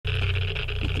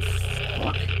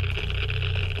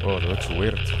Oh, that looks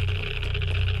weird.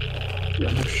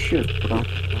 Yeah, no shit, bro.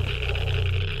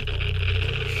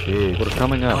 Shit. We're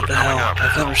coming up. What the hell?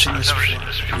 I've never seen this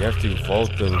before. You have to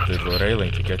vault the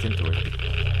railing to get into it.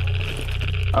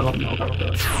 I don't know about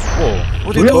that. Whoa.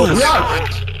 What are you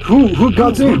doing? Who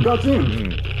got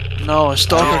in? No, a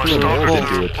stalker to the do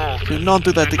wall. it. Do not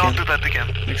do that again.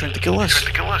 You're trying to kill us.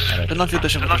 Do not do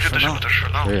this for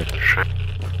now. Here.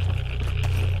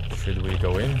 Should we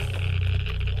go in?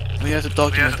 We have to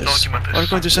document this. We're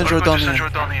going to send you down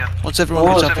here. Once everyone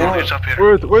gets up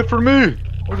here. Wait for me!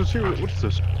 What is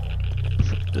this?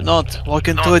 Do not walk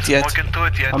into it yet.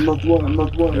 I'm not one.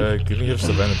 Give me your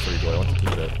savannah for you, I want to keep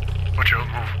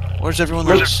that. Where's everyone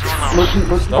else?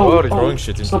 Stop throwing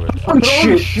shit into it. Oh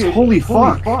shit! Holy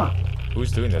fuck!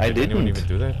 Who's doing that? I Did anyone didn't. even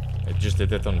do that? It just did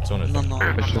that on its own. I No, think.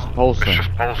 no. It's just pulsing.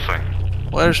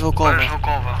 Where's Volkova?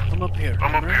 I'm up here.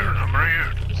 I'm right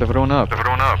here. Is everyone up?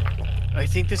 I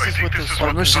think this is what the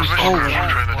We're missing Polar.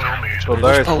 So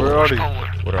Where's guys, where are they?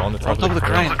 We're on the top On top of the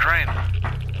crane.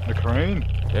 The crane?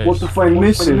 Yes. What if I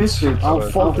miss it? I'll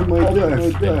fall to my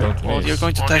death. Then don't Well, miss. you're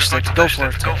going to test it. Go for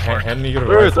it. Hand me your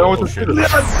Wait, rifle. I want Oh, to shit. see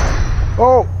this.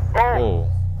 Oh! Whoa.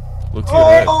 Look to your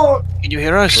right. Oh Can you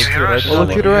hear us? Look to your right. Look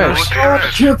to the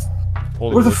right. shit!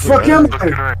 Holy, Where the look to fuck your am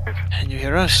right. I? Can you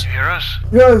hear us?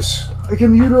 Yes, I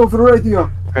can hear you over the radio.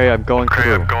 Okay, I'm going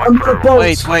through. I'm the boat.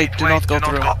 Wait, do not go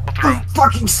through. The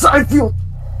fucking side field.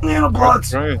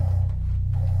 Nanobots. Right.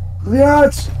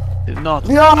 Liats. Do not.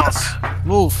 Liats.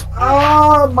 Move.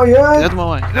 Ah, my Get head. out of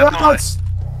my way. Liats.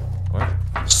 What?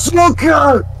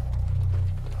 Smoker.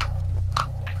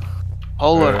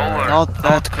 Polar. Not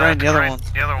that crane, the other one.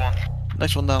 The other one.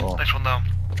 Next one down. Oh. Next one down.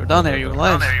 You're down here, you're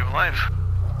alive. Down there, you're alive.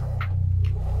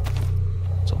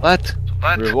 So that.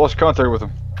 But We've lost contact with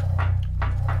him.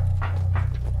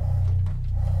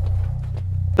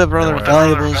 Whatever other Yeah.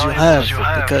 valuables you have,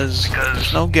 because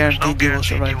there's no guarantee you will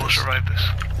survive this.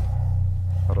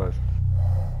 Alright.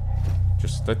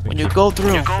 Just let me When you keep- go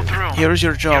through, here is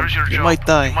your job. You might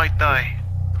die.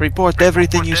 Report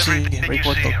everything you see.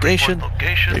 Report location.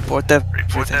 Report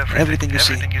everything you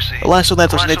see. The last one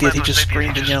that was an idiot, he just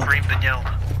screamed and yelled.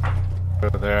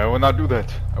 I will not do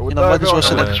that. I would You know, might as well not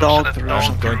send go a there. dog through or I'm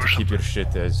something. going to keep your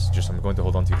shit as I'm going to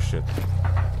hold on to your shit.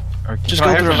 Just Can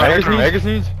I go have through some a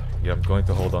magazines? Yeah, I'm going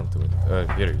to hold on to it.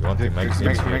 Here, you want the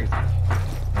magazines? Here.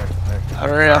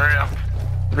 Hurry up.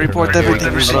 Report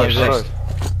everything you see. Alright.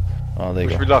 Oh, there you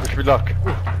Wish go. me luck, wish me luck.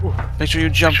 Make sure you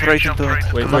jump right into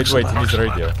it. Wait, he needs a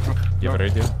radio. You have a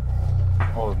radio?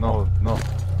 Oh, no, no.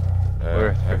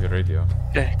 Where? Have your radio.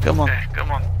 Okay, come on.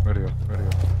 Radio.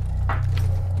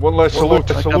 One last salute,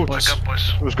 Wake up, salute. boys.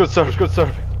 It was good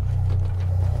serving.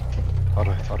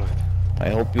 Alright. I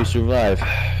hope you survive.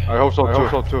 I hope so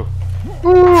too.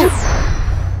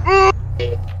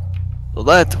 So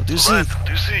that, what do you see?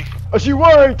 I see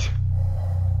white!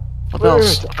 What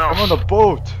else? Wait, I'm on a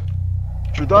boat.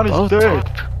 Jordan is boat?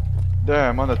 dead. Yeah,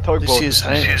 I'm on a Do tugboat. you see his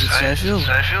Seyfield?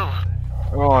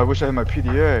 Oh, I wish I had my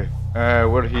PDA.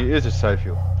 Where he is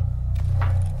Seyfield.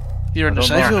 You're in the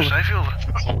I don't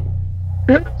Seyfield?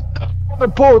 On a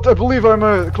boat, I believe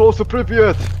I'm close to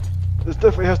Pripyat. This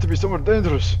definitely has to be somewhere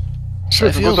dangerous.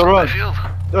 Shit, I'm going to run.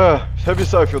 Yeah, heavy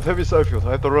Seyfield.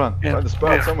 I have to run. Yeah. Find a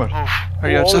spot somewhere. Are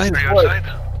you Oh, outside? it's white.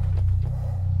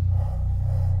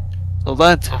 So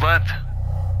that,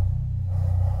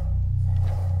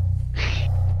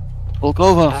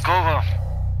 Volkova.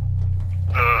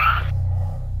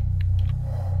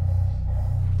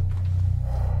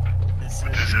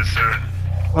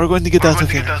 We're going to get out of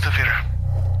here.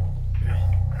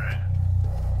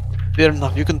 Fair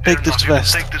enough, you can take this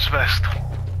vest.